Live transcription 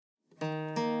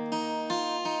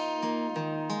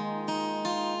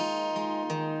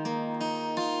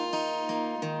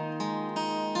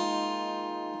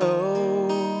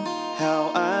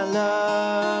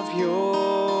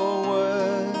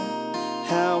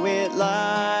how it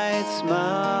lights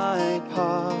my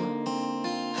path,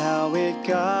 how it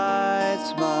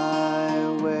guides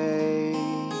my way.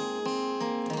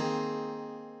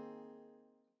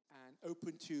 And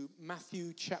open to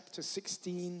Matthew chapter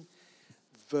 16,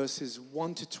 verses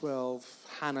 1 to 12.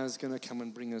 Hannah's going to come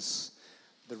and bring us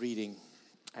the reading.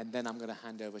 And then I'm going to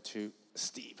hand over to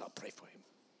Steve. I'll pray for him.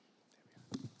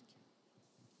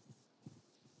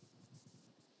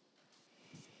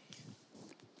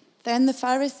 Then the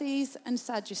Pharisees and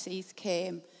Sadducees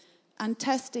came, and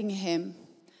testing him,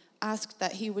 asked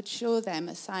that he would show them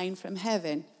a sign from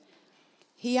heaven.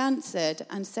 He answered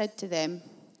and said to them,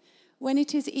 "When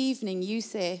it is evening, you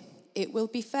say, 'It will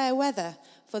be fair weather,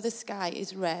 for the sky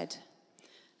is red.'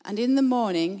 And in the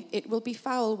morning, 'It will be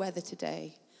foul weather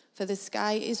today, for the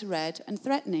sky is red and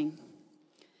threatening.'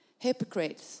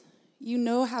 Hypocrites, you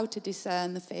know how to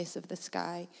discern the face of the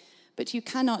sky, but you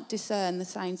cannot discern the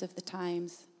signs of the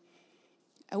times.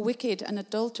 A wicked and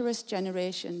adulterous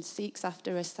generation seeks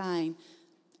after a sign,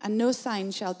 and no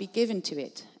sign shall be given to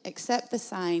it, except the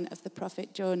sign of the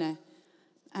prophet Jonah."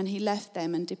 And he left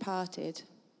them and departed.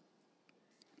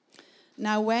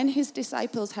 Now when his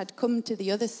disciples had come to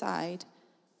the other side,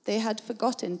 they had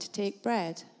forgotten to take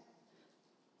bread.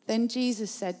 Then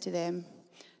Jesus said to them,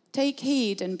 "Take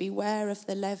heed and beware of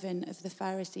the leaven of the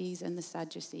Pharisees and the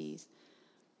Sadducees."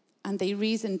 And they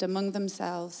reasoned among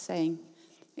themselves, saying,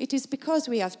 "It is because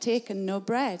we have taken no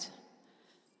bread."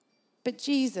 But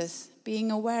Jesus,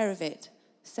 being aware of it,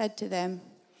 said to them,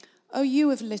 "O you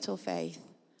of little faith,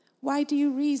 why do you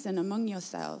reason among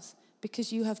yourselves,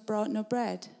 because you have brought no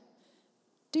bread?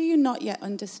 Do you not yet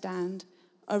understand,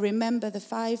 or remember the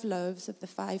 5 loaves of the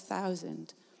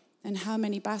 5,000, and how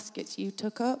many baskets you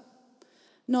took up?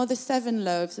 Nor the 7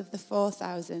 loaves of the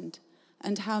 4,000,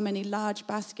 and how many large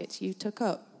baskets you took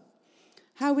up?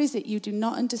 How is it you do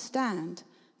not understand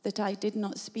that I did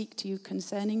not speak to you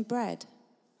concerning bread?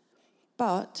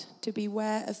 But to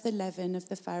beware of the leaven of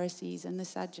the Pharisees and the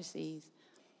Sadducees."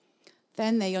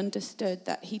 Then they understood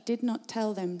that he did not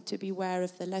tell them to beware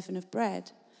of the leaven of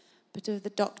bread, but of the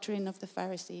doctrine of the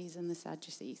Pharisees and the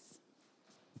Sadducees.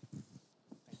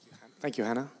 Thank you,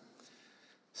 Hannah.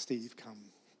 Steve,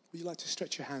 come. Would you like to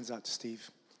stretch your hands out to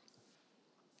Steve?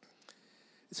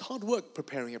 It's hard work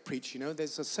preparing a preach, you know.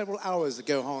 There's several hours that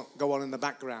go on in the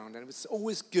background, and it's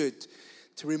always good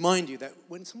to remind you that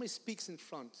when somebody speaks in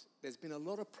front, there's been a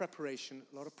lot of preparation,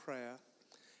 a lot of prayer.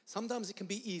 Sometimes it can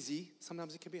be easy,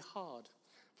 sometimes it can be hard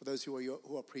for those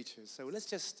who are preachers. So let's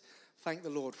just thank the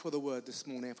Lord for the word this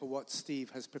morning and for what Steve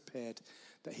has prepared,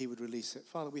 that he would release it.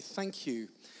 Father, we thank you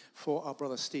for our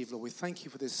brother Steve, Lord. We thank you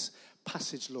for this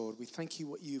passage, Lord. We thank you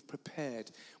what you've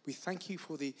prepared. We thank you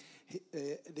for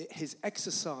his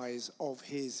exercise of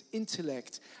his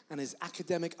intellect and his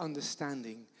academic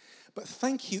understanding. But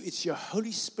thank you, it's your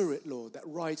Holy Spirit, Lord, that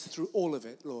rides through all of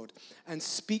it, Lord, and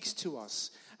speaks to us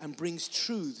and brings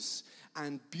truths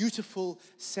and beautiful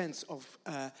sense of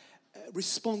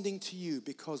responding to you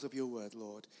because of your word,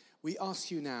 Lord. We ask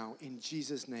you now, in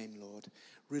Jesus' name, Lord,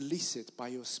 release it by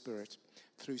your Spirit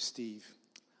through Steve.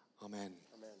 Amen.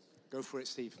 Amen. Go for it,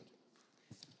 Steve.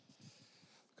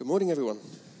 Good morning, everyone.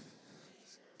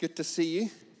 Good to see you.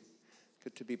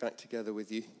 Good to be back together with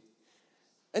you.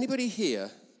 Anybody here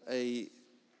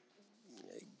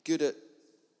good at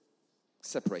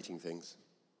separating things,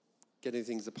 getting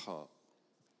things apart?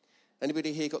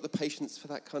 Anybody here got the patience for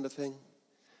that kind of thing?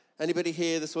 Anybody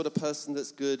here the sort of person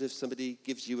that's good if somebody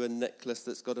gives you a necklace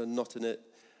that's got a knot in it,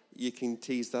 you can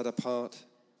tease that apart?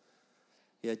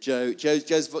 Yeah,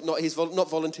 Joe's not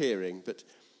volunteering, but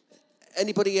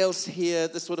anybody else here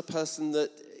the sort of person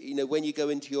that, you know, when you go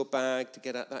into your bag to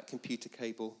get at that computer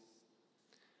cable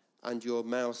and your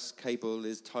mouse cable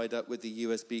is tied up with the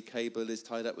USB cable, is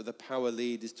tied up with the power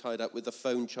lead, is tied up with the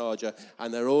phone charger,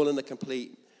 and they're all in a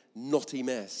complete knotty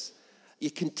mess.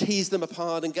 You can tease them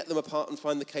apart and get them apart and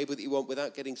find the cable that you want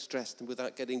without getting stressed and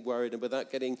without getting worried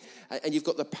and you've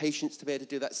got the patience to be able to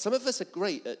do that. Some of us are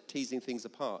great at teasing things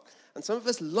apart, and some of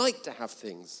us like to have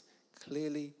things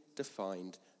clearly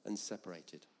defined and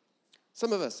separated.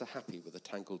 Some of us are happy with a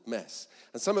tangled mess,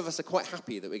 and some of us are quite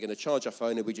happy that we're going to charge our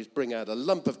phone and we just bring out a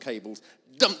lump of cables,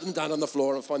 dump them down on the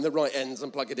floor and find the right ends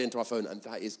and plug it into our phone, and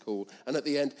that is cool. And at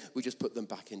the end, we just put them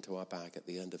back into our bag at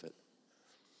the end of it.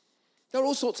 There are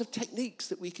all sorts of techniques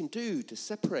that we can do to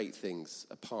separate things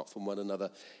apart from one another.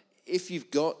 If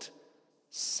you've got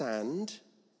sand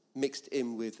mixed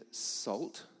in with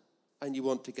salt, and you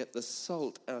want to get the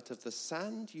salt out of the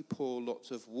sand, you pour lots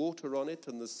of water on it,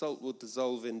 and the salt will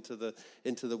dissolve into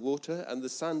the water, and the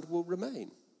sand will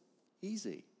remain.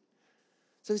 Easy.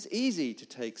 So it's easy to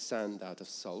take sand out of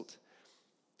salt.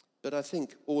 But I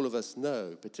think all of us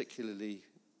know, particularly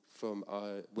from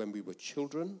when we were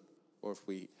children, or if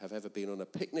we have ever been on a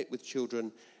picnic with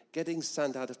children, getting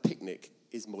sand out of picnic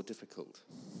is more difficult.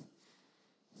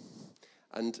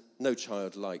 And no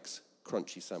child likes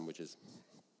crunchy sandwiches.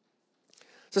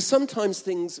 So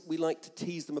sometimes we like to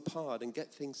tease them apart and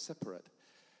get things separate.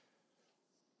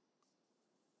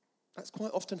 That's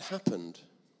quite often happened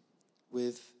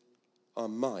with our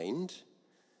mind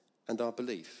and our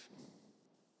belief,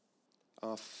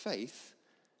 our faith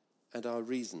and our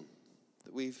reason,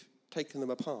 that we've taken them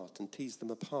apart and teased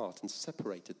them apart and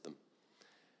separated them.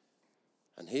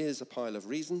 And here's a pile of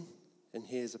reason, and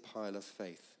here's a pile of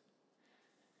faith.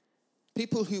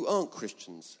 People who aren't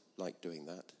Christians like doing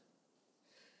that,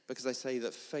 because they say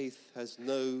that faith has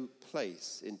no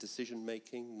place in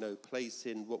decision-making, no place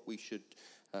in what we should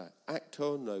act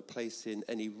on, no place in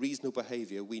any reasonable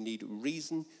behavior. We need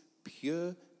reason,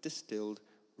 pure, distilled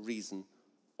reason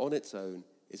on its own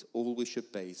is all we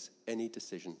should base any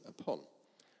decision upon.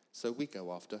 So we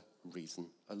go after reason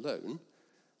alone,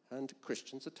 and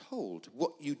Christians are told,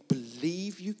 what you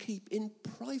believe you keep in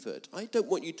private. I don't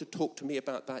want you to talk to me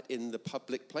about that in the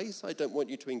public place. I don't want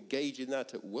you to engage in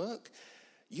that at work.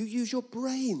 You use your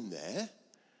brain there.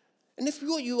 And if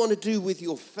what you want to do with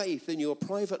your faith in your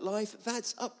private life,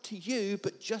 that's up to you,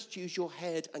 but just use your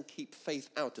head and keep faith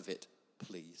out of it,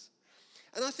 please.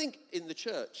 And I think in the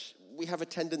church, we have a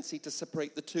tendency to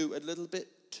separate the two a little bit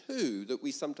too, that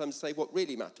we sometimes say what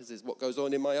really matters is what goes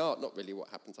on in my heart, not really what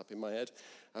happens up in my head.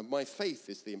 And my faith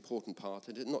is the important part,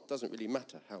 and it doesn't really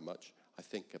matter how much I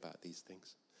think about these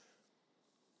things.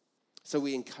 So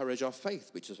we encourage our faith,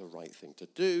 which is a right thing to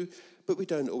do, but we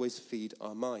don't always feed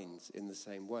our minds in the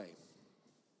same way.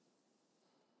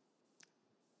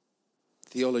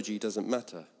 Theology doesn't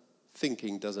matter.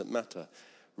 Thinking doesn't matter.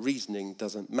 Reasoning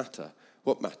doesn't matter.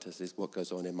 What matters is what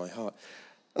goes on in my heart.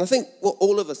 And I think what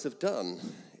all of us have done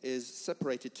is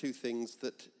separated two things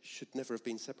that should never have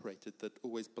been separated, that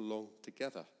always belong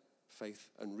together, faith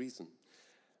and reason.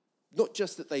 Not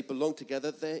just that they belong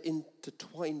together, they're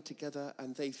intertwined together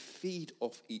and they feed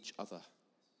off each other.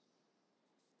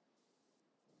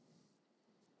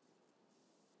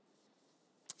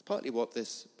 It's partly what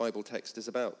this Bible text is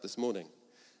about this morning,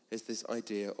 is this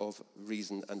idea of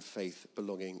reason and faith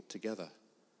belonging together.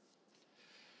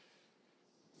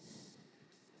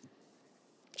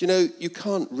 Do you know, you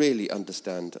can't really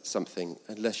understand something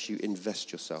unless you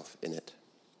invest yourself in it.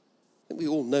 I think we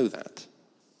all know that.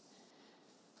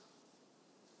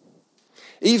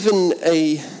 Even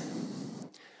a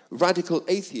radical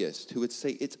atheist who would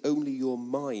say it's only your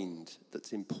mind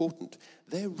that's important,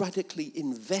 they're radically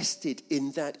invested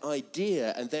in that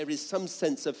idea, and there is some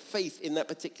sense of faith in that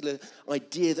particular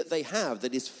idea that they have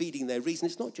that is feeding their reason.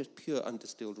 It's not just pure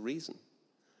undistilled reason.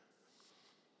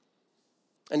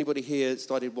 Anybody here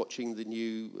started watching the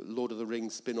new Lord of the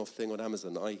Rings spin-off thing on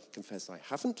Amazon? I confess I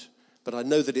haven't, but I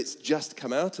know that it's just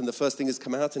come out, and the first thing has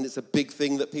come out, and it's a big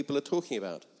thing that people are talking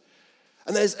about.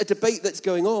 And there's a debate that's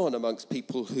going on amongst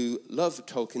people who love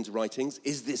Tolkien's writings.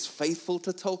 Is this faithful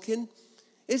to Tolkien?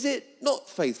 Is it not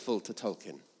faithful to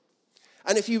Tolkien?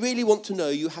 And if you really want to know,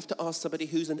 you have to ask somebody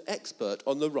who's an expert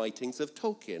on the writings of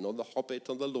Tolkien, on The Hobbit,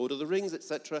 on The Lord of the Rings,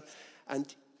 etc.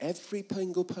 And every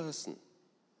single person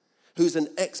who's an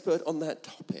expert on that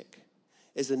topic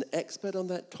is an expert on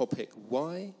that topic.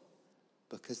 Why?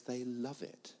 Because they love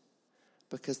it.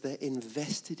 Because they're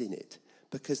invested in it.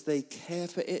 Because they care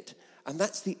for it. And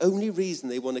that's the only reason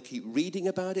they want to keep reading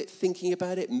about it, thinking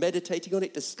about it, meditating on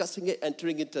it, discussing it,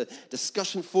 entering into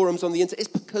discussion forums on the internet.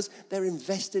 It's because they're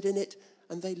invested in it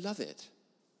and they love it.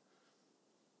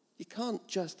 You can't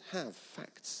just have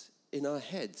facts in our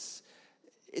heads.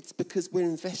 It's because we're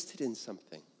invested in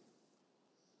something.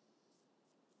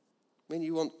 When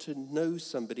you want to know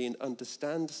somebody and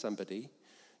understand somebody,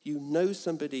 you know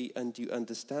somebody and you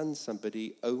understand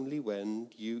somebody only when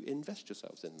you invest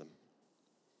yourselves in them.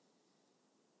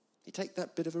 You take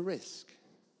that bit of a risk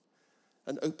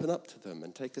and open up to them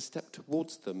and take a step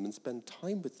towards them and spend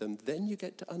time with them, then you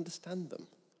get to understand them.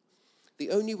 The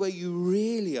only way you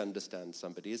really understand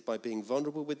somebody is by being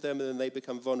vulnerable with them, and then they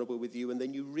become vulnerable with you, and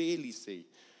then you really see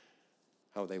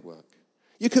how they work.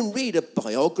 You can read a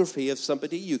biography of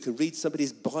somebody, you can read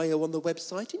somebody's bio on the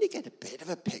website, and you get a bit of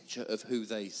a picture of who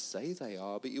they say they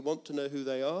are, but you want to know who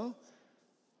they are,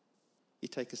 you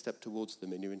take a step towards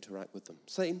them and you interact with them.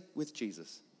 Same with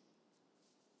Jesus.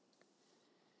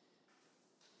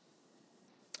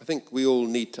 I think we all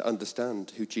need to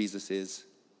understand who Jesus is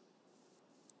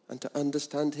and to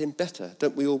understand him better.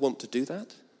 Don't we all want to do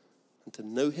that? And to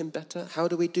know him better? How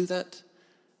do we do that?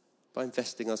 By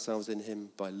investing ourselves in him,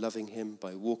 by loving him,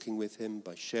 by walking with him,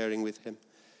 by sharing with him.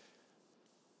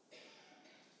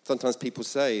 Sometimes people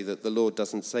say that the Lord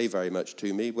doesn't say very much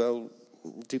to me. Well,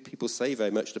 do people say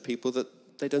very much to people that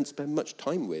they don't spend much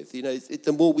time with? You know,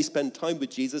 the more we spend time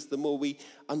with Jesus, the more we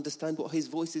understand what his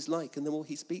voice is like and the more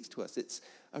he speaks to us. It's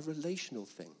a relational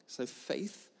thing. So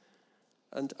faith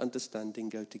and understanding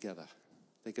go together.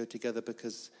 They go together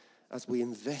because as we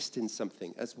invest in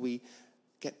something, as we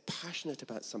get passionate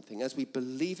about something, as we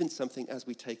believe in something, as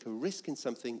we take a risk in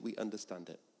something, we understand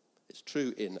it. It's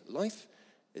true in life.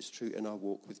 It's true in our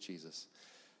walk with Jesus.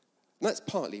 And that's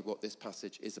partly what this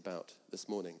passage is about this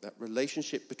morning, that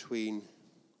relationship between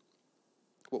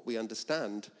what we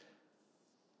understand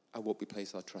and what we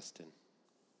place our trust in,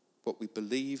 what we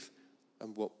believe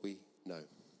and what we know.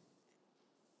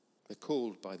 We're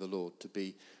called by the Lord to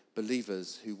be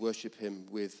believers who worship him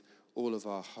with all of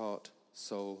our heart,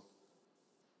 soul,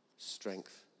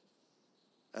 strength,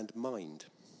 and mind.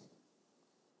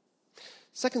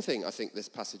 Second thing I think this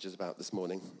passage is about this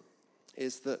morning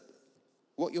is that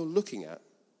what you're looking at,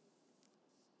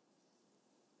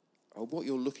 or what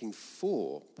you're looking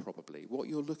for, probably, what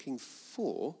you're looking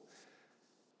for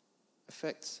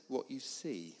affects what you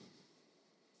see.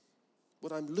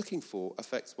 What I'm looking for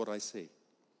affects what I see.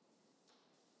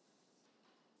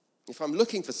 If I'm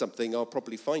looking for something, I'll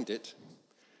probably find it.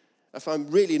 If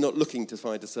I'm really not looking to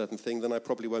find a certain thing, then I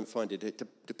probably won't find it.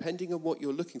 Depending on what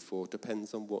you're looking for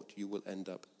depends on what you will end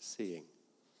up seeing.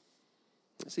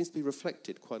 It seems to be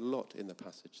reflected quite a lot in the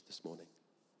passage this morning.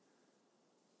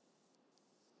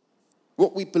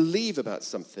 What we believe about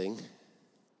something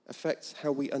affects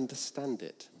how we understand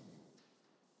it.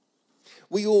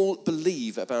 We all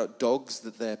believe about dogs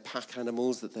that they're pack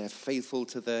animals, that they're faithful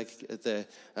to their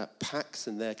packs,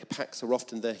 and their packs are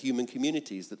often their human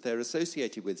communities that they're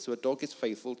associated with. So a dog is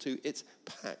faithful to its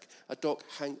pack. A dog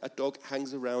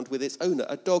hangs around with its owner.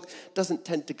 A dog doesn't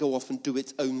tend to go off and do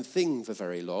its own thing for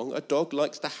very long. A dog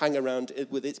likes to hang around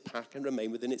with its pack and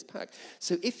remain within its pack.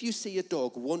 So if you see a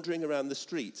dog wandering around the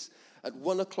streets at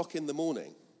 1 o'clock in the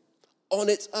morning on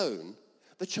its own,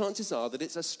 the chances are that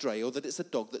it's a stray or that it's a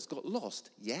dog that's got lost.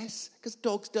 Yes, because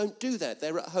dogs don't do that.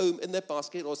 They're at home in their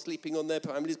basket or sleeping on their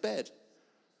family's bed.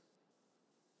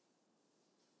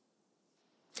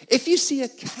 If you see a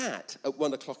cat at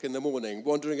 1 o'clock in the morning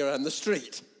wandering around the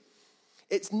street,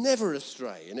 it's never a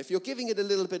stray. And if you're giving it a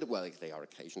little bit of, well, they are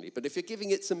occasionally, but if you're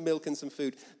giving it some milk and some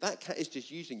food, that cat is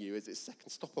just using you as its second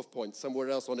stop-off point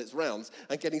somewhere else on its rounds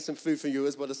and getting some food from you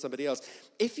as well as somebody else.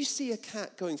 If you see a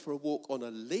cat going for a walk on a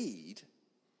lead,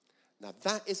 now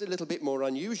that is a little bit more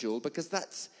unusual because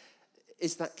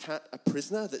is that cat a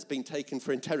prisoner that's been taken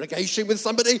for interrogation with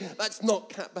somebody? That's not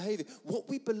cat behavior. What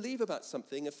we believe about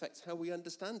something affects how we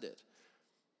understand it.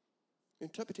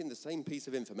 Interpreting the same piece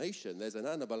of information, there's an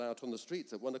animal out on the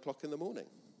streets at 1 o'clock in the morning.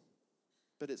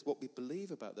 But it's what we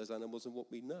believe about those animals and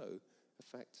what we know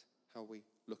affects how we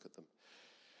look at them.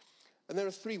 And there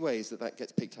are 3 ways that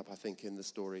gets picked up, I think, in the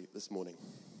story this morning.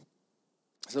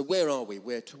 So where are we?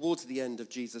 We're towards the end of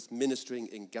Jesus ministering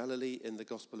in Galilee in the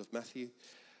Gospel of Matthew.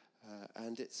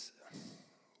 And it's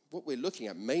what we're looking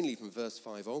at mainly from verse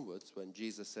 5 onwards when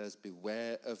Jesus says,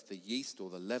 beware of the yeast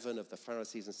or the leaven of the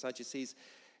Pharisees and Sadducees.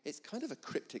 It's kind of a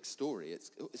cryptic story.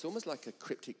 It's almost like a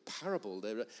cryptic parable.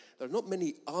 There are not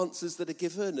many answers that are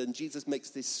given, and Jesus makes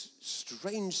this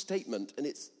strange statement, and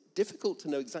it's difficult to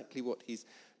know exactly what he's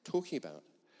talking about.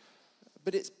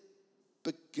 But it's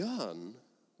begun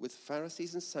with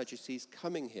Pharisees and Sadducees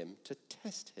coming him to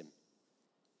test him.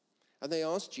 And they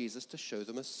asked Jesus to show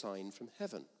them a sign from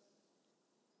heaven.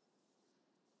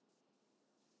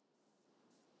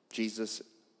 Jesus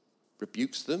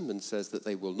rebukes them and says that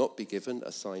they will not be given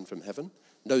a sign from heaven.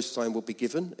 No sign will be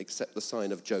given except the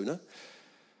sign of Jonah.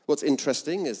 What's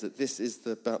interesting is that this is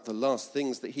about the last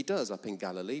things that he does up in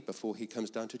Galilee before he comes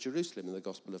down to Jerusalem in the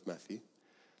Gospel of Matthew.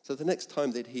 So the next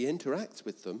time that he interacts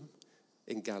with them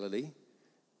in Galilee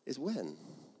is when?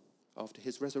 After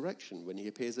his resurrection, when he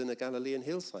appears in a Galilean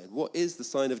hillside. What is the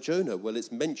sign of Jonah? Well,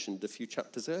 it's mentioned a few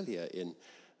chapters earlier in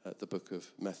the book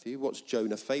of Matthew. What's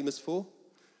Jonah famous for?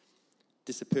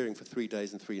 Disappearing for 3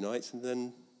 days and 3 nights and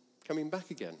then coming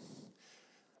back again.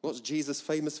 What's Jesus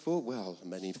famous for? Well,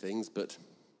 many things, but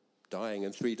dying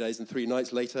and 3 days and 3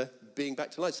 nights later being back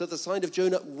to life. So the sign of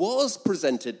Jonah was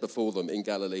presented before them in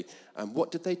Galilee. And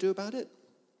what did they do about it?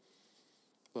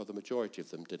 Well, the majority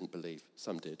of them didn't believe.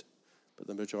 Some did, but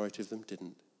the majority of them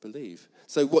didn't believe.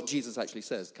 So what Jesus actually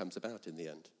says comes about in the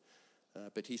end.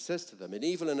 But he says to them, an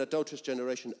evil and adulterous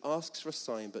generation asks for a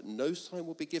sign, but no sign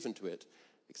will be given to it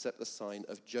except the sign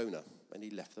of Jonah. And he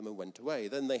left them and went away.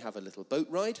 Then they have a little boat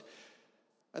ride.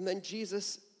 And then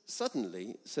Jesus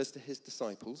suddenly says to his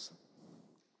disciples,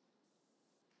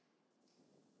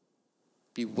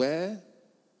 beware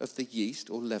of the yeast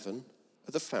or leaven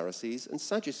of the Pharisees and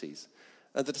Sadducees.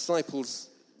 And the disciples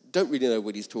don't really know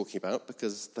what he's talking about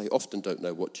because they often don't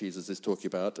know what Jesus is talking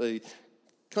about. A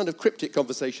kind of cryptic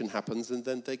conversation happens and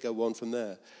then they go on from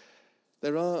there.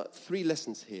 There are 3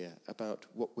 lessons here about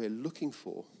what we're looking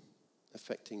for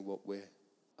affecting what we're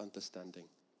understanding.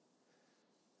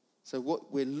 So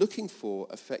what we're looking for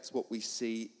affects what we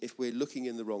see if we're looking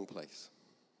in the wrong place.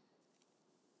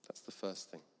 That's the first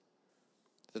thing.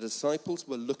 The disciples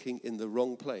were looking in the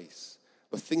wrong place,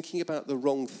 were thinking about the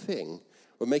wrong thing,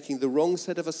 were making the wrong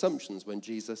set of assumptions when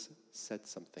Jesus said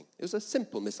something. It was a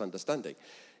simple misunderstanding.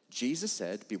 Jesus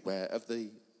said, beware of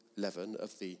the leaven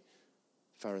of the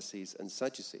Pharisees and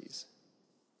Sadducees.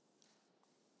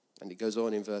 And it goes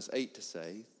on in verse 8 to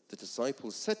say, the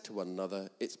disciples said to one another,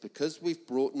 it's because we've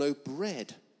brought no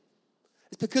bread.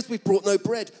 It's because we've brought no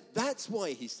bread. That's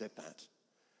why he said that.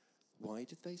 Why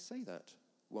did they say that?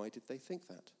 Why did they think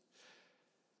that?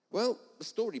 Well, the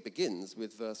story begins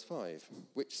with verse 5,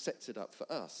 which sets it up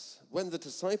for us. When the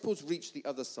disciples reached the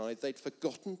other side, they'd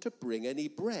forgotten to bring any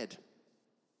bread.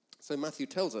 So Matthew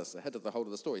tells us ahead of the whole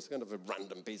of the story, it's kind of a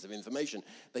random piece of information.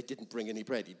 They didn't bring any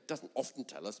bread. He doesn't often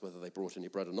tell us whether they brought any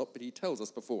bread or not, but he tells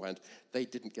us beforehand they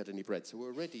didn't get any bread. So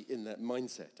we're already in that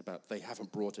mindset about they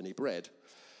haven't brought any bread.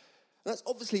 And that's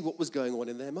obviously what was going on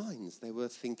in their minds. They were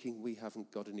thinking, we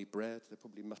haven't got any bread. They're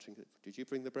probably muttering, did you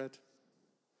bring the bread?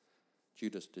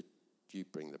 Judas, did you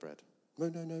bring the bread?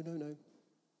 No.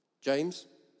 James,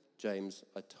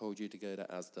 I told you to go to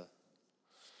Asda.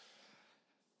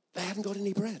 They hadn't got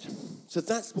any bread. So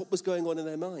that's what was going on in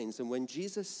their minds. And when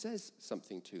Jesus says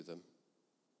something to them,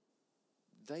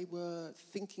 they were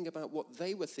thinking about what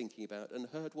they were thinking about and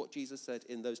heard what Jesus said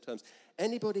in those terms.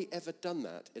 Anybody ever done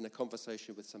that in a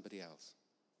conversation with somebody else?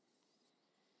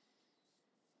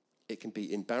 It can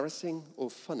be embarrassing or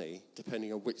funny,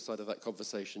 depending on which side of that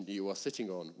conversation you are sitting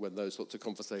on when those sorts of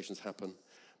conversations happen.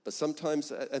 But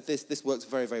sometimes this works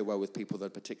very, very well with people that are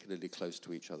particularly close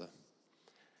to each other.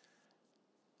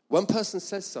 One person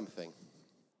says something.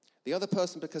 The other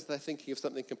person, because they're thinking of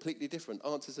something completely different,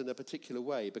 answers in a particular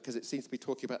way because it seems to be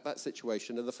talking about that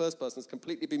situation, and the first person is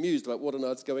completely bemused about what on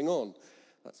earth's going on.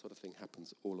 That sort of thing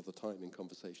happens all of the time in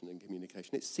conversation and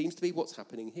communication. It seems to be what's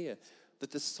happening here. The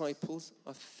disciples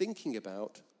are thinking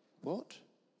about what?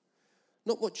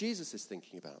 Not what Jesus is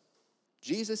thinking about.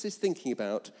 Jesus is thinking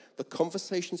about the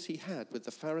conversations he had with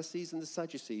the Pharisees and the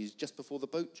Sadducees just before the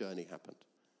boat journey happened.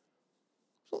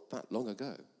 It's not that long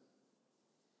ago.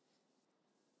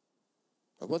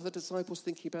 And what are the disciples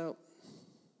thinking about?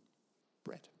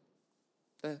 Bread.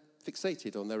 They're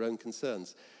fixated on their own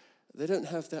concerns. They don't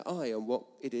have their eye on what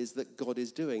it is that God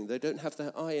is doing. They don't have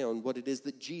their eye on what it is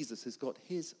that Jesus has got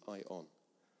his eye on.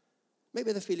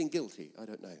 Maybe they're feeling guilty. I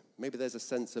don't know. Maybe there's a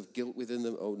sense of guilt within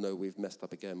them. Oh, no, we've messed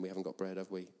up again. We haven't got bread, have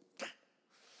we? I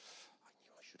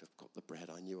knew I should have got the bread.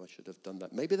 I knew I should have done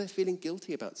that. Maybe they're feeling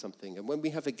guilty about something. And when we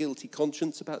have a guilty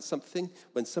conscience about something,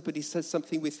 when somebody says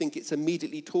something, we think it's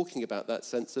immediately talking about that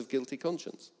sense of guilty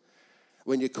conscience.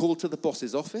 When you're called to the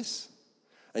boss's office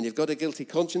and you've got a guilty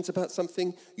conscience about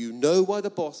something, you know why the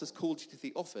boss has called you to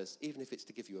the office, even if it's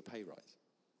to give you a pay rise.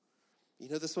 You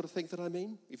know the sort of thing that I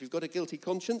mean? If you've got a guilty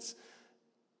conscience,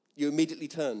 you immediately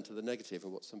turn to the negative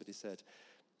of what somebody said.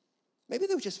 Maybe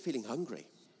they were just feeling hungry.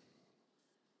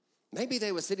 Maybe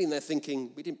they were sitting there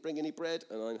thinking, we didn't bring any bread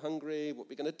and I'm hungry. What are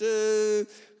we going to do?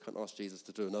 Can't ask Jesus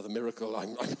to do another miracle.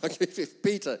 I'm hungry.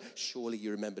 Peter, surely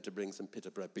you remember to bring some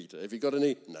pita bread, Peter. Have you got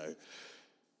any? No.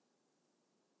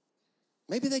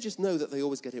 Maybe they just know that they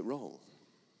always get it wrong.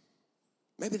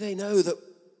 Maybe they know that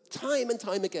time and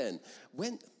time again,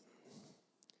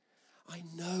 I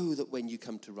know that when you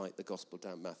come to write the gospel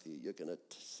down, Matthew, you're going to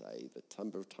say the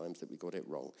number of times that we got it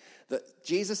wrong. That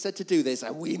Jesus said to do this,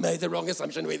 and we made the wrong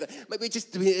assumption. Maybe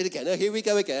just do it again. Oh, here we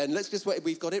go again. Let's just wait.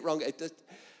 We've got it wrong.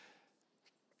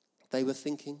 They were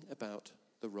thinking about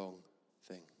the wrong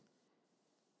thing.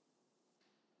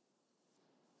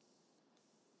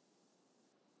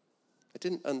 I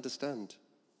didn't understand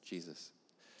Jesus.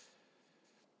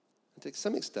 And to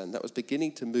some extent, that was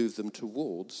beginning to move them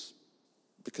towards,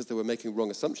 because they were making wrong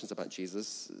assumptions about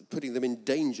Jesus, putting them in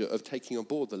danger of taking on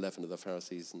board the leaven of the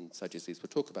Pharisees and Sadducees. We'll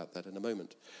talk about that in a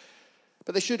moment.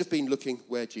 But they should have been looking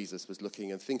where Jesus was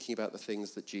looking and thinking about the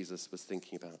things that Jesus was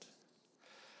thinking about.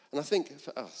 And I think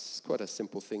for us, quite a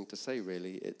simple thing to say,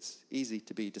 really. It's easy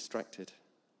to be distracted.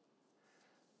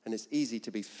 And it's easy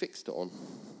to be fixed on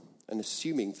and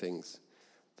assuming things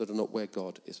that are not where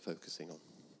God is focusing on.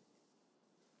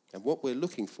 And what we're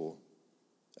looking for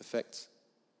affects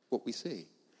what we see.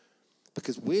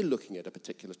 Because we're looking at a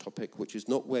particular topic which is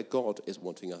not where God is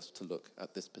wanting us to look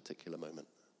at this particular moment.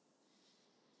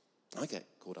 I get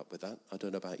caught up with that. I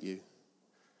don't know about you.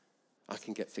 I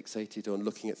can get fixated on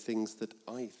looking at things that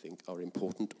I think are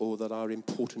important or that are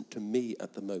important to me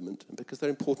at the moment. And because they're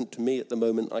important to me at the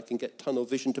moment, I can get tunnel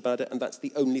visioned about it, and that's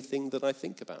the only thing that I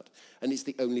think about. And it's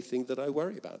the only thing that I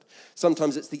worry about.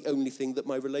 Sometimes it's the only thing that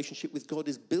my relationship with God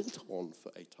is built on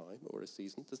for a time or a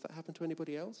season. Does that happen to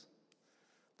anybody else?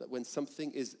 That when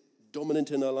something is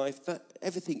dominant in our life, that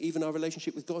everything, even our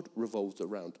relationship with God, revolves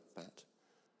around that.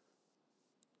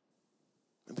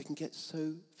 And we can get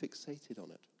so fixated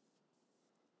on it.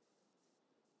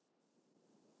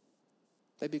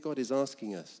 Maybe God is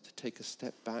asking us to take a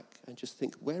step back and just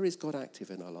think, where is God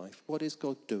active in our life? What is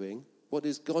God doing? What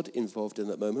is God involved in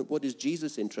at the moment? What is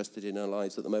Jesus interested in our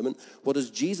lives at the moment? What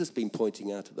has Jesus been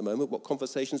pointing out at the moment? What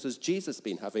conversations has Jesus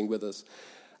been having with us?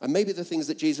 And maybe the things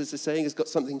that Jesus is saying has got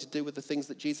something to do with the things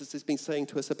that Jesus has been saying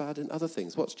to us about in other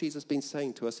things. What's Jesus been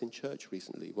saying to us in church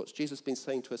recently? What's Jesus been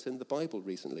saying to us in the Bible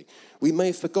recently? We may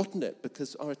have forgotten it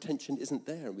because our attention isn't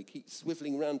there, and we keep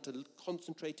swiveling around to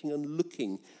concentrating and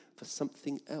looking for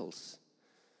something else.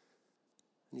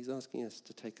 And he's asking us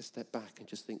to take a step back and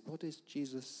just think, what is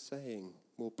Jesus saying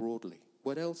more broadly?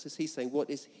 What else is he saying? What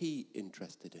is he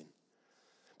interested in?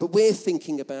 But we're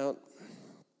thinking about,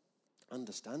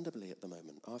 understandably at the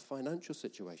moment, our financial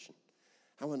situation.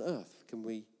 How on earth can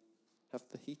we have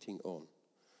the heating on?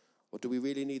 Or do we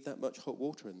really need that much hot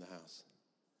water in the house?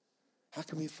 How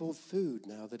can we afford food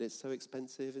now that it's so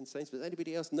expensive in Sainsbury's?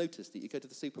 Anybody else notice that you go to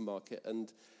the supermarket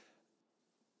and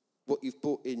what you've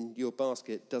bought in your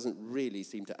basket doesn't really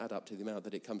seem to add up to the amount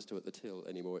that it comes to at the till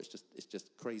anymore? It's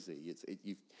just crazy.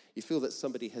 You feel that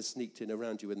somebody has sneaked in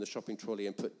around you in the shopping trolley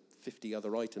and put 50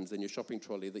 other items in your shopping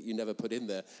trolley that you never put in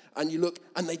there. And you look,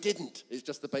 and they didn't. It's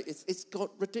just it's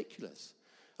got ridiculous.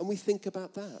 And we think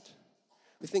about that.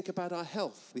 We think about our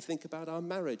health. We think about our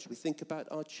marriage. We think about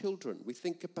our children. We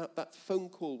think about that phone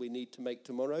call we need to make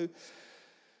tomorrow.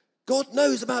 God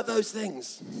knows about those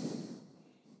things.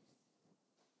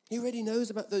 He already knows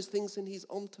about those things and he's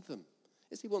onto them.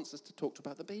 Yes, he wants us to talk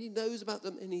about them, but he knows about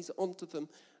them and he's onto them.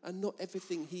 And not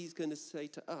everything he's going to say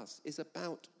to us is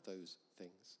about those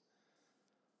things.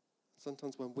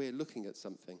 Sometimes when we're looking at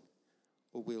something,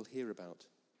 or we'll hear about,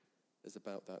 is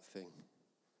about that thing.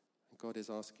 And God is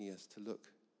asking us to look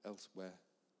elsewhere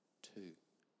too.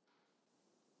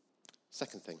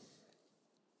 Second thing,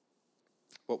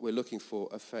 what we're looking for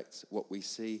affects what we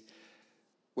see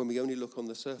when we only look on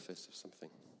the surface of something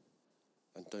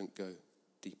and don't go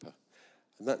deeper.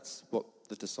 And that's what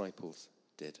the disciples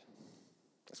did.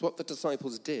 That's what the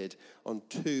disciples did on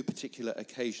two particular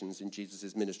occasions in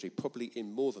Jesus' ministry, probably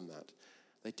in more than that.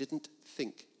 They didn't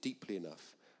think deeply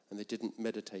enough, and they didn't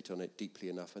meditate on it deeply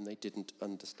enough, and they didn't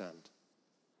understand.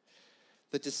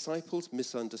 The disciples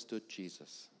misunderstood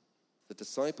Jesus. The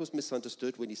disciples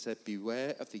misunderstood when he said,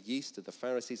 beware of the yeast of the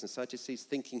Pharisees and Sadducees,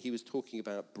 thinking he was talking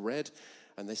about bread.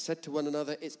 And they said to one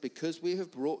another, it's because we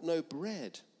have brought no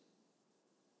bread.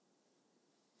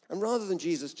 And rather than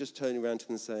Jesus just turning around to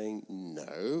them and saying,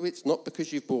 no, it's not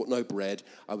because you've brought no bread.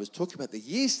 I was talking about the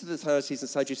yeast of the Pharisees and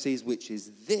Sadducees, which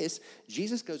is this.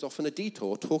 Jesus goes off on a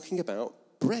detour talking about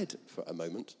bread for a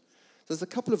moment. There's a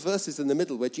couple of verses in the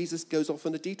middle where Jesus goes off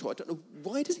on a detour. I don't know,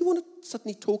 why does he want to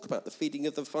suddenly talk about the feeding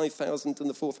of the 5,000 and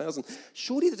the 4,000?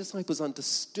 Surely the disciples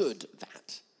understood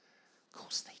that. Of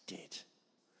course they did.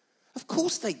 Of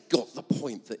course they got the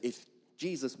point that if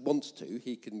Jesus wants to,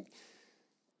 he can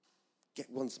get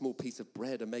one small piece of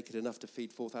bread and make it enough to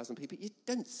feed 4,000 people. You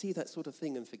don't see that sort of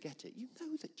thing and forget it. You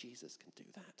know that Jesus can do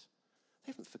that.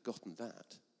 They haven't forgotten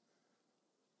that.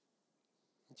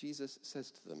 And Jesus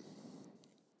says to them,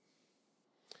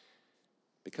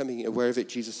 becoming aware of it,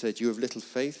 Jesus said, you have little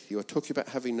faith. You are talking about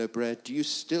having no bread. Do you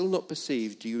still not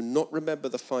perceive? Do you not remember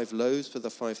the 5 loaves for the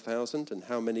 5,000 and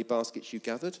how many baskets you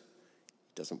gathered?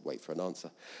 He doesn't wait for an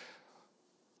answer.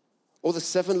 Or the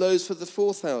 7 loaves for the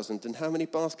 4,000 and how many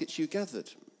baskets you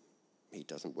gathered? He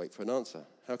doesn't wait for an answer.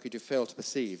 How could you fail to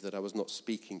perceive that I was not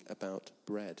speaking about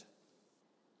bread?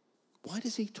 Why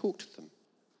does he talk to them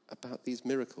about these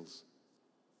miracles?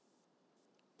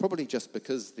 Probably just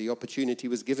because the opportunity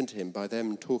was given to him by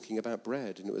them talking about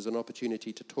bread, and it was an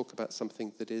opportunity to talk about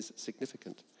something that is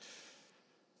significant.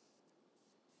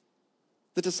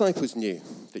 The disciples knew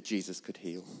that Jesus could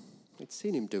heal. They'd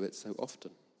seen him do it so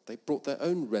often. They brought their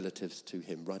own relatives to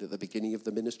him right at the beginning of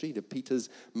the ministry. Peter's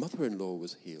mother-in-law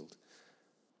was healed.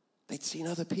 They'd seen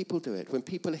other people do it. When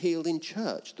people are healed in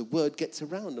church, the word gets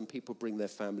around and people bring their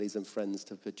families and friends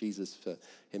for Jesus, for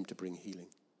him to bring healing.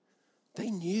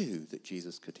 They knew that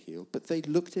Jesus could heal, but they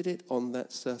looked at it on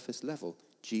that surface level.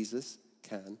 Jesus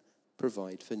can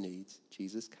provide for needs.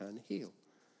 Jesus can heal.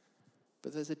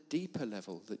 But there's a deeper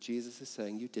level that Jesus is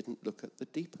saying you didn't look at the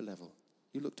deeper level.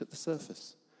 You looked at the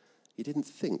surface. You didn't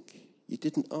think. You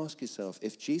didn't ask yourself,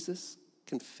 if Jesus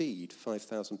can feed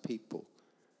 5,000 people,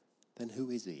 then who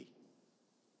is he?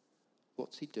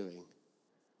 What's he doing?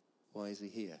 Why is he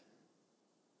here?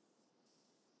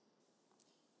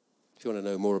 If you want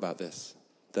to know more about this,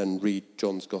 then read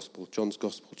John's Gospel. John's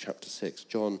Gospel, chapter 6.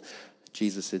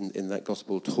 Jesus in that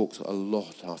Gospel talks a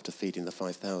lot after feeding the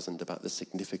 5,000 about the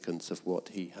significance of what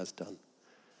he has done.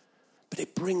 But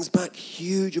it brings back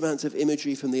huge amounts of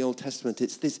imagery from the Old Testament.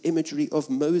 It's this imagery of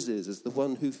Moses as the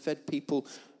one who fed people.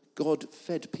 God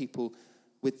fed people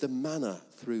with the manna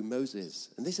through Moses.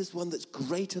 And this is one that's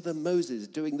greater than Moses,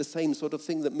 doing the same sort of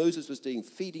thing that Moses was doing,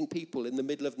 feeding people in the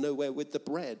middle of nowhere with the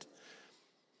bread.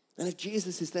 And if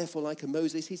Jesus is therefore like a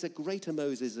Moses, he's a greater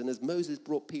Moses. And as Moses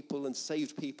brought people and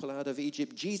saved people out of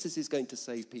Egypt, Jesus is going to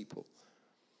save people.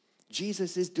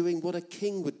 Jesus is doing what a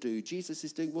king would do. Jesus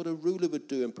is doing what a ruler would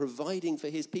do and providing for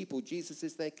his people. Jesus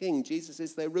is their king. Jesus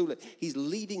is their ruler. He's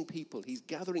leading people. He's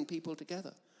gathering people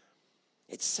together.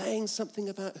 It's saying something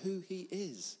about who he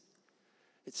is.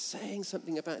 It's saying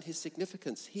something about his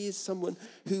significance. He is someone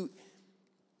who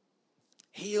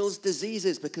heals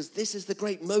diseases, because this is the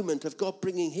great moment of God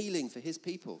bringing healing for his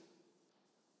people.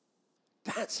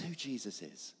 That's who Jesus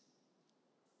is.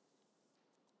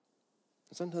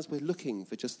 And sometimes we're looking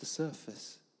for just the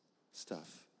surface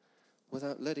stuff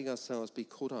without letting ourselves be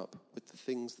caught up with the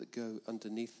things that go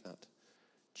underneath that.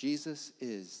 Jesus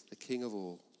is the King of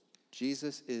all.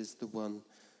 Jesus is the one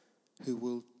who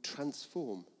will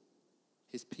transform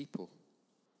his people,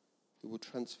 who will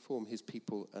transform his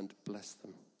people and bless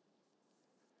them.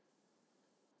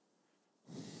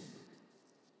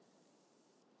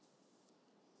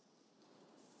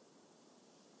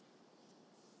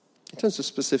 In terms of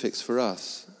specifics for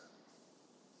us,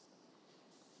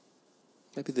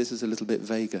 maybe this is a little bit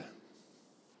vaguer.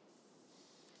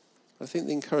 I think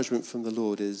the encouragement from the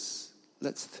Lord is,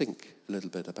 let's think a little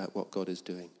bit about what God is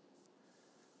doing.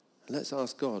 And let's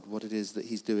ask God what it is that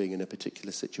he's doing in a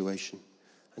particular situation,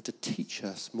 and to teach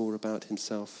us more about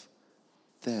himself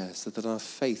there, so that our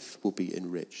faith will be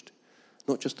enriched.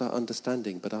 Not just our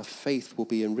understanding, but our faith will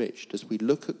be enriched as we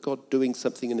look at God doing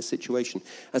something in a situation,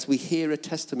 as we hear a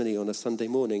testimony on a Sunday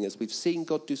morning, as we've seen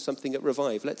God do something at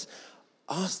Revive. Let's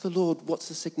ask the Lord, what's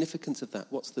the significance of that?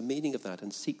 What's the meaning of that?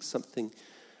 And seek something.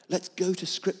 Let's go to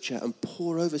Scripture and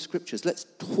pore over Scriptures. Let's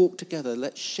talk together.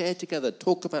 Let's share together.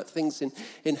 Talk about things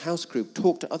in house group.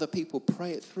 Talk to other people.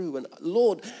 Pray it through. And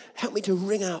Lord, help me to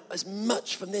wring out as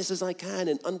much from this as I can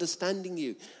in understanding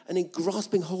you and in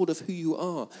grasping hold of who you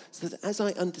are, so that as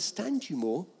I understand you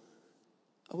more,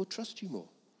 I will trust you more.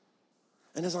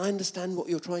 And as I understand what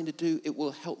you're trying to do, it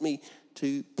will help me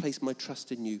to place my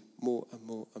trust in you more and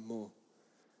more and more,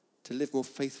 to live more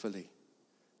faithfully,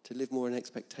 to live more in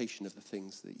expectation of the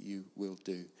things that you will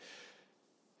do.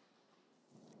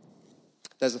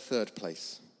 There's a third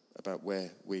place about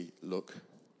where we look,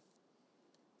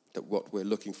 that what we're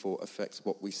looking for affects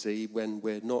what we see when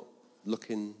we're not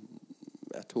looking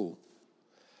at all.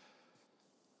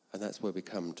 And that's where we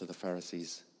come to the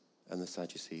Pharisees and the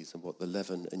Sadducees, and what the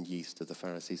leaven and yeast of the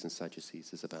Pharisees and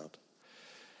Sadducees is about.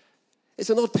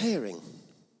 It's an odd pairing,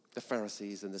 the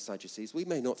Pharisees and the Sadducees. We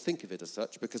may not think of it as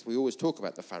such, because we always talk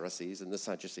about the Pharisees and the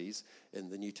Sadducees in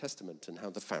the New Testament, and how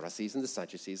the Pharisees and the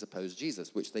Sadducees opposed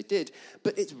Jesus, which they did.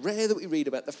 But it's rare that we read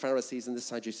about the Pharisees and the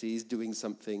Sadducees doing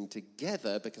something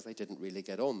together, because they didn't really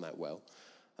get on that well,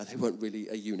 and they weren't really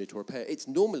a unit or a pair. It's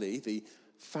normally the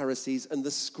Pharisees and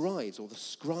the scribes, or the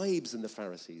scribes and the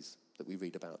Pharisees, that we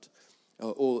read about.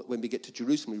 Or when we get to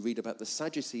Jerusalem, we read about the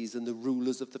Sadducees and the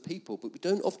rulers of the people. But we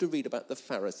don't often read about the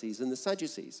Pharisees and the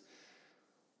Sadducees.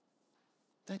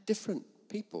 They're different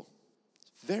people.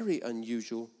 It's a very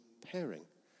unusual pairing.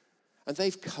 And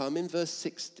they've come in verse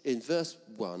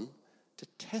 1 to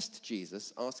test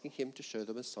Jesus, asking him to show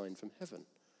them a sign from heaven.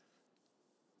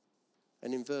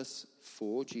 And in verse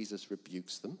 4, Jesus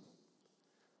rebukes them.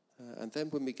 And then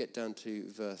when we get down to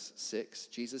verse 6,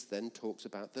 Jesus then talks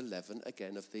about the leaven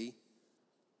again of the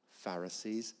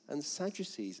Pharisees and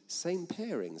Sadducees, same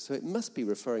pairing. So it must be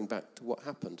referring back to what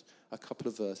happened a couple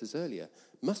of verses earlier.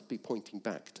 Must be pointing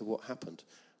back to what happened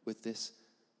with this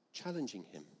challenging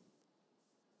him.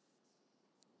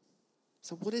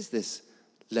 So what is this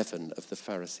leaven of the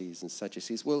Pharisees and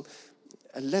Sadducees? Well,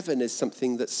 a leaven is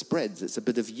something that spreads. It's a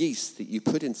bit of yeast that you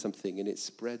put in something and it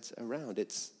spreads around.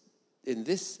 In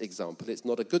this example, it's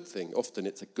not a good thing. Often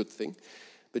it's a good thing.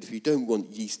 But if you don't want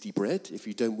yeasty bread, if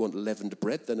you don't want leavened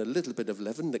bread, then a little bit of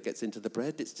leaven that gets into the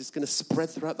bread, it's just going to spread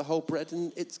throughout the whole bread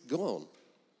and it's gone.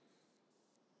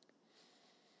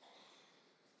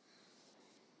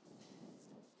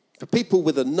 For people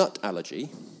with a nut allergy,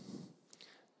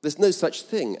 there's no such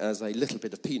thing as a little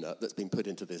bit of peanut that's been put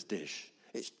into this dish.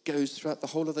 It goes throughout the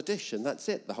whole of the dish, and that's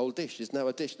it. The whole dish is now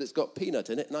a dish that's got peanut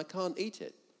in it, and I can't eat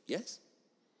it. Yes?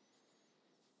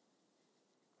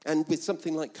 And with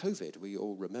something like COVID, we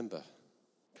all remember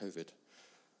COVID.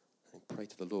 And pray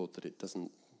to the Lord that it doesn't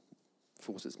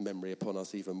force its memory upon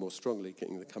us even more strongly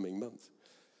in the coming months.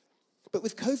 But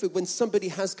with COVID, when somebody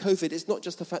has COVID, it's not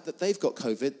just the fact that they've got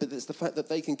COVID, but it's the fact that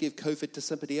they can give COVID to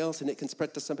somebody else and it can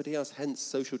spread to somebody else. Hence,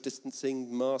 social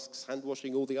distancing, masks, hand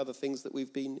washing, all the other things that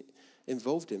we've been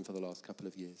involved in for the last couple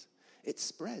of years. It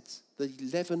spreads. The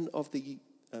leaven of the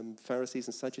Pharisees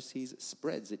and Sadducees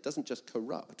spreads. It doesn't just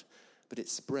corrupt, but it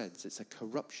spreads. It's a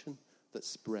corruption that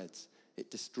spreads. It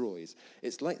destroys.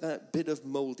 It's like that bit of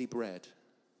moldy bread.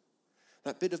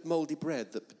 That bit of moldy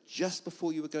bread that just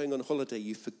before you were going on holiday,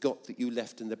 you forgot that you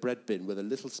left in the bread bin with a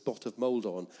little spot of mold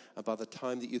on. And by the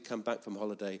time that you come back from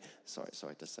holiday, sorry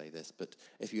to say this, but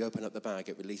if you open up the bag,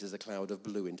 it releases a cloud of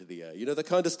blue into the air. You know, the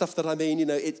kind of stuff that I mean,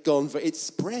 it's gone, it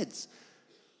spreads.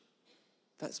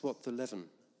 That's what the leaven,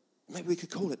 maybe we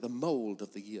could call it the mold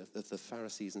of the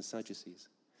Pharisees and Sadducees.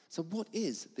 So what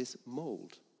is this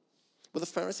mold? Well, the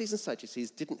Pharisees and Sadducees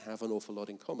didn't have an awful lot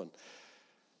in common.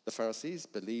 The Pharisees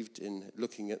believed in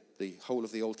looking at the whole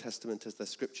of the Old Testament as their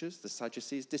scriptures. The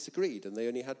Sadducees disagreed, and they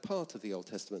only had part of the Old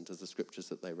Testament as the scriptures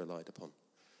that they relied upon.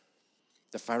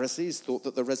 The Pharisees thought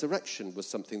that the resurrection was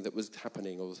something that was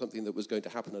happening or something that was going to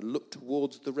happen and looked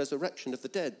towards the resurrection of the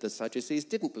dead. The Sadducees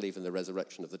didn't believe in the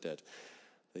resurrection of the dead.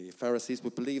 The Pharisees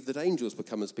would believe that angels would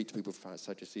come and speak to people.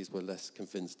 Sadducees were less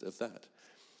convinced of that.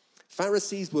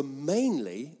 Pharisees were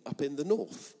mainly up in the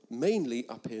north, mainly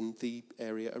up in the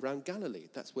area around Galilee.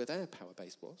 That's where their power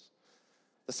base was.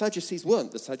 The Sadducees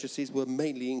weren't. The Sadducees were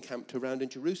mainly encamped around in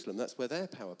Jerusalem. That's where their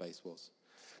power base was.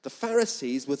 The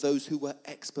Pharisees were those who were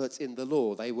experts in the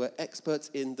law. They were experts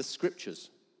in the scriptures.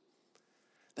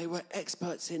 They were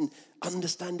experts in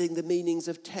understanding the meanings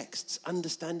of texts,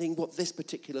 understanding what this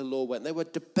particular law went. There were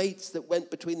debates that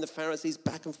went between the Pharisees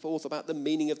back and forth about the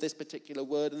meaning of this particular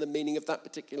word and the meaning of that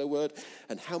particular word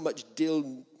and how much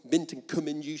dill, mint and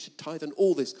cumin you should tithe and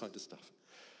all this kind of stuff.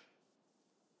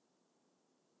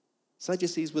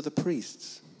 Sadducees were the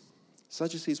priests.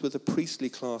 Sadducees were the priestly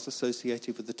class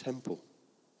associated with the temple.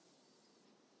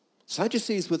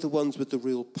 Sadducees were the ones with the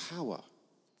real power.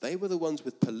 They were the ones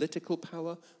with political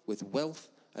power, with wealth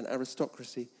and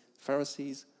aristocracy.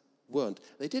 Pharisees weren't.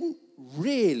 They didn't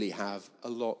really have a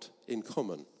lot in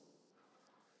common.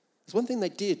 There's one thing they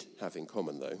did have in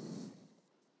common, though.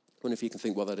 I wonder if you can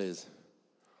think what that is.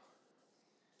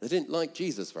 They didn't like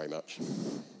Jesus very much.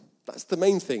 That's the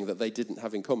main thing that they didn't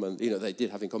have in common. They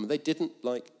did have in common. They didn't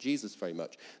like Jesus very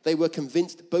much. They were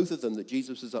convinced, both of them, that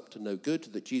Jesus was up to no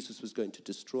good, that Jesus was going to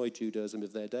destroy Judaism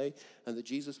of their day, and that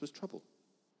Jesus was trouble.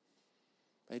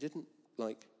 They didn't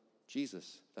like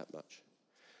Jesus that much.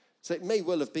 So it may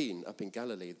well have been up in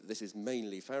Galilee that this is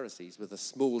mainly Pharisees with a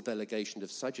small delegation of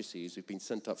Sadducees who've been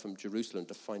sent up from Jerusalem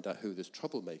to find out who this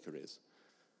troublemaker is.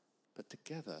 But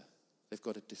together, they've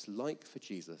got a dislike for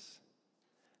Jesus.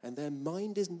 And their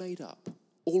mind is made up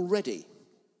already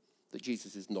that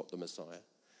Jesus is not the Messiah,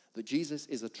 that Jesus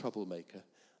is a troublemaker,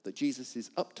 that Jesus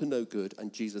is up to no good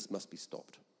and Jesus must be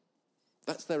stopped.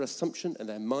 That's their assumption and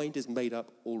their mind is made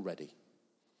up already.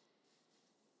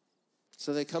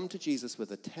 So they come to Jesus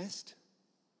with a test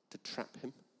to trap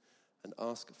him and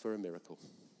ask for a miracle.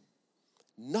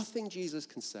 Nothing Jesus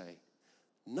can say,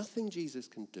 nothing Jesus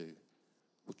can do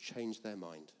will change their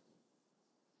mind.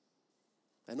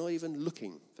 They're not even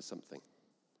looking for something,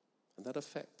 and that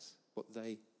affects what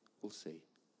they will see.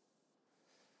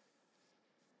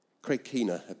 Craig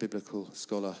Keener, a biblical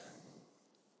scholar,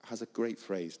 has a great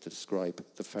phrase to describe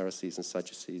the Pharisees and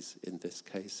Sadducees in this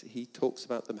case. He talks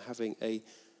about them having a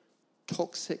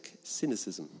toxic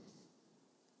cynicism.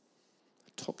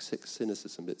 A toxic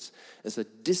cynicism. It's a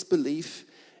disbelief,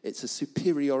 it's a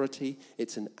superiority,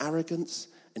 it's an arrogance,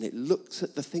 and it looks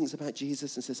at the things about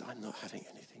Jesus and says, I'm not having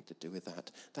anything to do with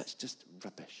that. That's just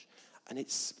rubbish. And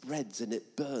it spreads and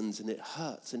it burns and it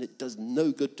hurts and it does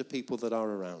no good to people that are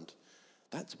around.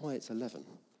 That's why it's 11.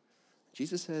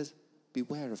 Jesus says,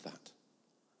 beware of that.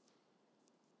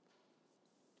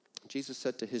 Jesus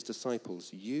said to his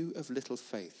disciples, you of little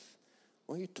faith,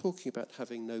 why are you talking about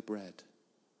having no bread?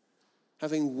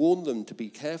 Having warned them to be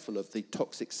careful of the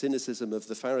toxic cynicism of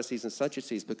the Pharisees and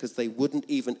Sadducees because they wouldn't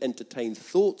even entertain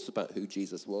thoughts about who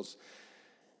Jesus was,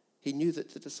 he knew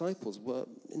that the disciples were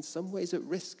in some ways at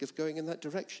risk of going in that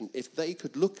direction. If they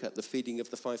could look at the feeding of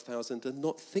the 5,000 and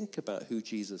not think about who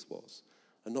Jesus was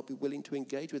and not be willing to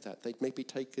engage with that, they'd maybe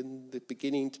taken the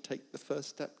beginning to take the first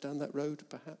step down that road,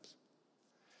 perhaps.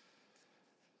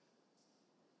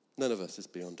 None of us is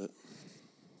beyond it.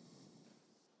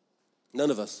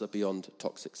 None of us are beyond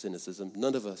toxic cynicism.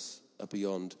 None of us are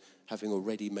beyond having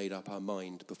already made up our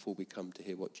mind before we come to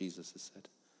hear what Jesus has said.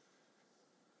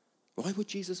 Why would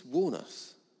Jesus warn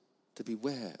us to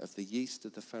beware of the yeast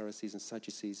of the Pharisees and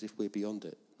Sadducees if we're beyond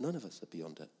it? None of us are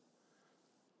beyond it.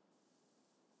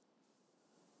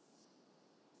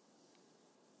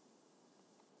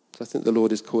 So I think the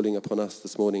Lord is calling upon us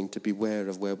this morning to beware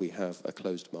of where we have a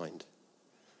closed mind.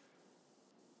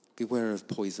 Beware of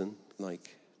poison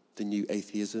like the new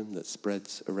atheism that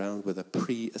spreads around with a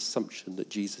pre-assumption that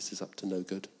Jesus is up to no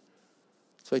good.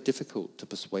 It's very difficult to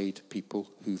persuade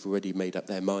people who've already made up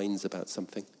their minds about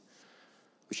something.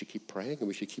 We should keep praying and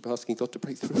we should keep asking God to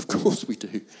break through. Of course we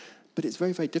do. But it's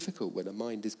very, very difficult when a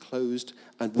mind is closed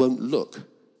and won't look.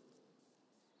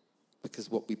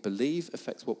 Because what we believe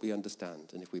affects what we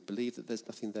understand. And if we believe that there's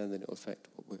nothing there, then it will affect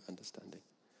what we're understanding.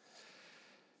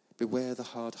 Beware the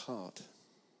hard heart.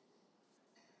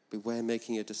 Beware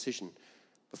making a decision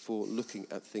before looking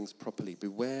at things properly.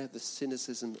 Beware the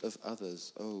cynicism of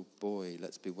others. Oh boy,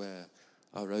 let's beware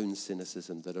our own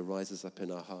cynicism that arises up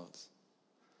in our hearts.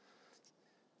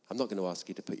 I'm not going to ask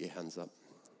you to put your hands up,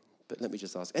 but let me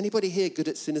just ask. Anybody here good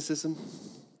at cynicism?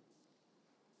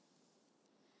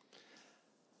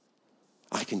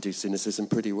 I can do cynicism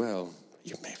pretty well.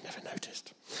 You may have never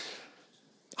noticed.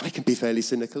 I can be fairly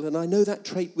cynical, and I know that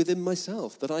trait within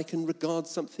myself, that I can regard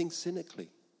something cynically.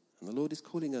 And the Lord is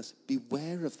calling us,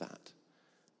 beware of that.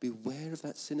 Beware of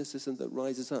that cynicism that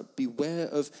rises up. Beware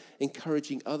of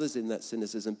encouraging others in that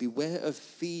cynicism. Beware of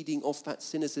feeding off that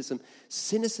cynicism.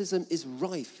 Cynicism is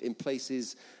rife in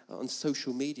places on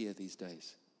social media these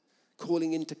days.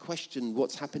 Calling into question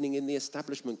what's happening in the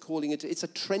establishment. It's a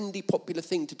trendy, popular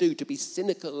thing to do, to be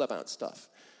cynical about stuff.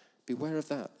 Beware of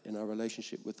that in our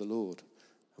relationship with the Lord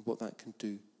and what that can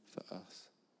do for us.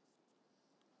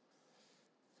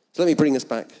 So let me bring us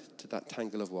back to that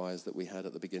tangle of wires that we had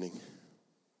at the beginning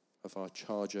of our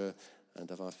charger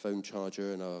and of our phone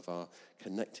charger and of our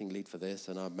connecting lead for this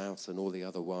and our mouse and all the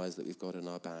other wires that we've got in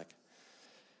our bag.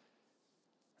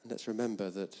 And let's remember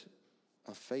that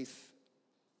our faith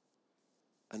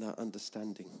and our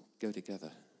understanding go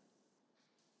together,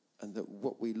 and that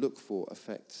what we look for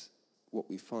affects what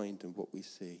we find and what we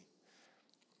see.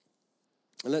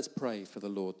 And let's pray for the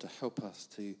Lord to help us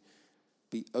to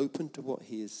be open to what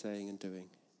he is saying and doing,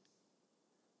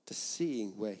 to seeing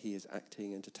where he is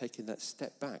acting and to taking that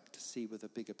step back to see with a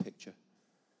bigger picture,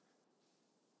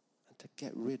 and to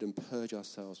get rid and purge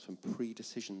ourselves from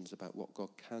pre-decisions about what God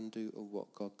can do or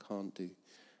what God can't do,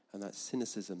 and that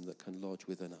cynicism that can lodge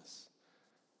within us.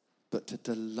 But to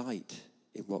delight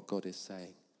in what God is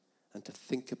saying and to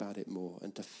think about it more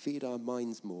and to feed our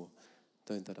minds more,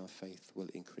 knowing that our faith will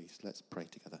increase. Let's pray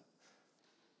together.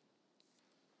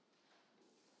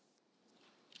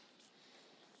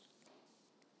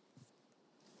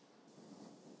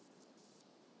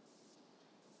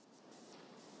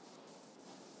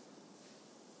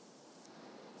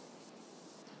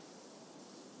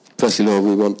 Firstly, Lord,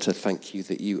 we want to thank you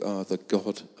that you are the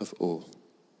God of all,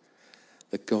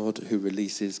 the God who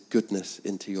releases goodness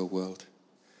into your world,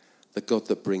 the God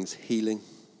that brings healing,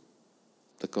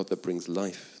 the God that brings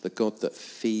life, the God that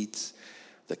feeds,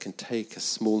 that can take a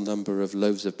small number of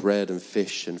loaves of bread and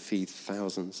fish and feed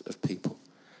thousands of people.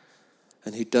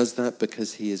 And he does that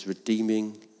because he is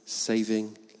redeeming,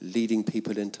 saving, leading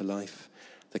people into life,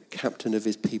 the captain of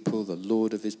his people, the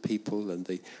Lord of his people, and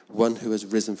the one who has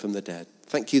risen from the dead.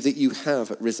 Thank you that you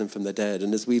have risen from the dead.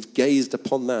 And as we've gazed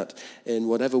upon that in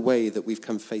whatever way that we've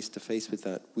come face to face with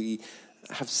that, we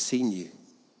have seen you.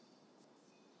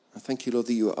 I thank you, Lord,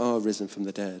 that you are risen from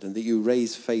the dead and that you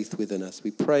raise faith within us.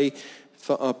 We pray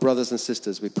for our brothers and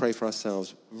sisters. We pray for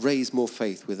ourselves. Raise more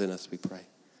faith within us, we pray.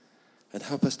 And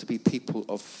help us to be people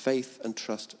of faith and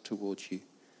trust towards you.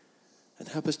 And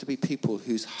help us to be people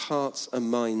whose hearts and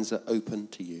minds are open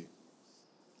to you.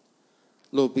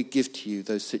 Lord, we give to you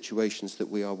those situations that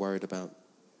we are worried about.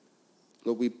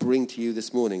 Lord, we bring to you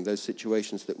this morning those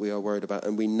situations that we are worried about,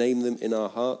 and we name them in our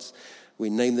hearts, we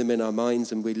name them in our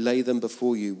minds, and we lay them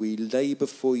before you. We lay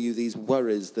before you these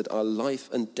worries that are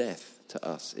life and death to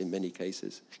us in many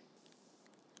cases.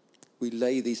 We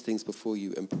lay these things before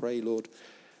you and pray, Lord,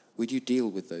 would you deal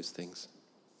with those things?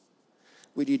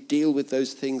 Would you deal with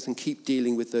those things and keep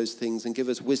dealing with those things and give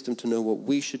us wisdom to know what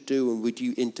we should do, and would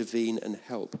you intervene and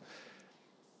help?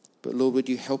 But Lord, would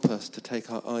you help us to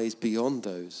take our eyes beyond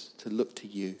those, to look to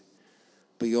you,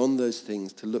 beyond those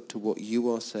things, to look to what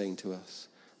you are saying to us,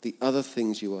 the other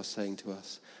things you are saying to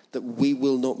us, that we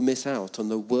will not miss out on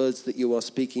the words that you are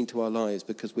speaking to our lives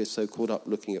because we're so caught up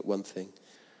looking at one thing.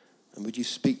 And would you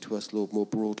speak to us, Lord, more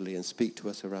broadly and speak to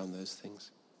us around those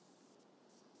things?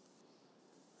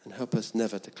 And help us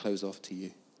never to close off to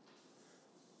you.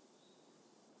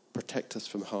 Protect us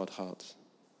from hard hearts.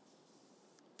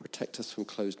 Protect us from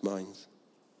closed minds.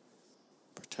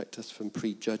 Protect us from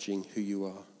prejudging who you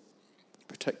are.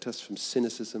 Protect us from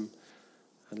cynicism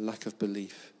and lack of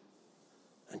belief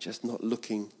and just not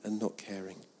looking and not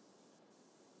caring.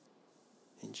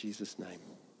 In Jesus' name,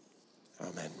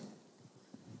 amen.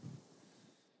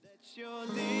 Let your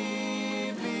name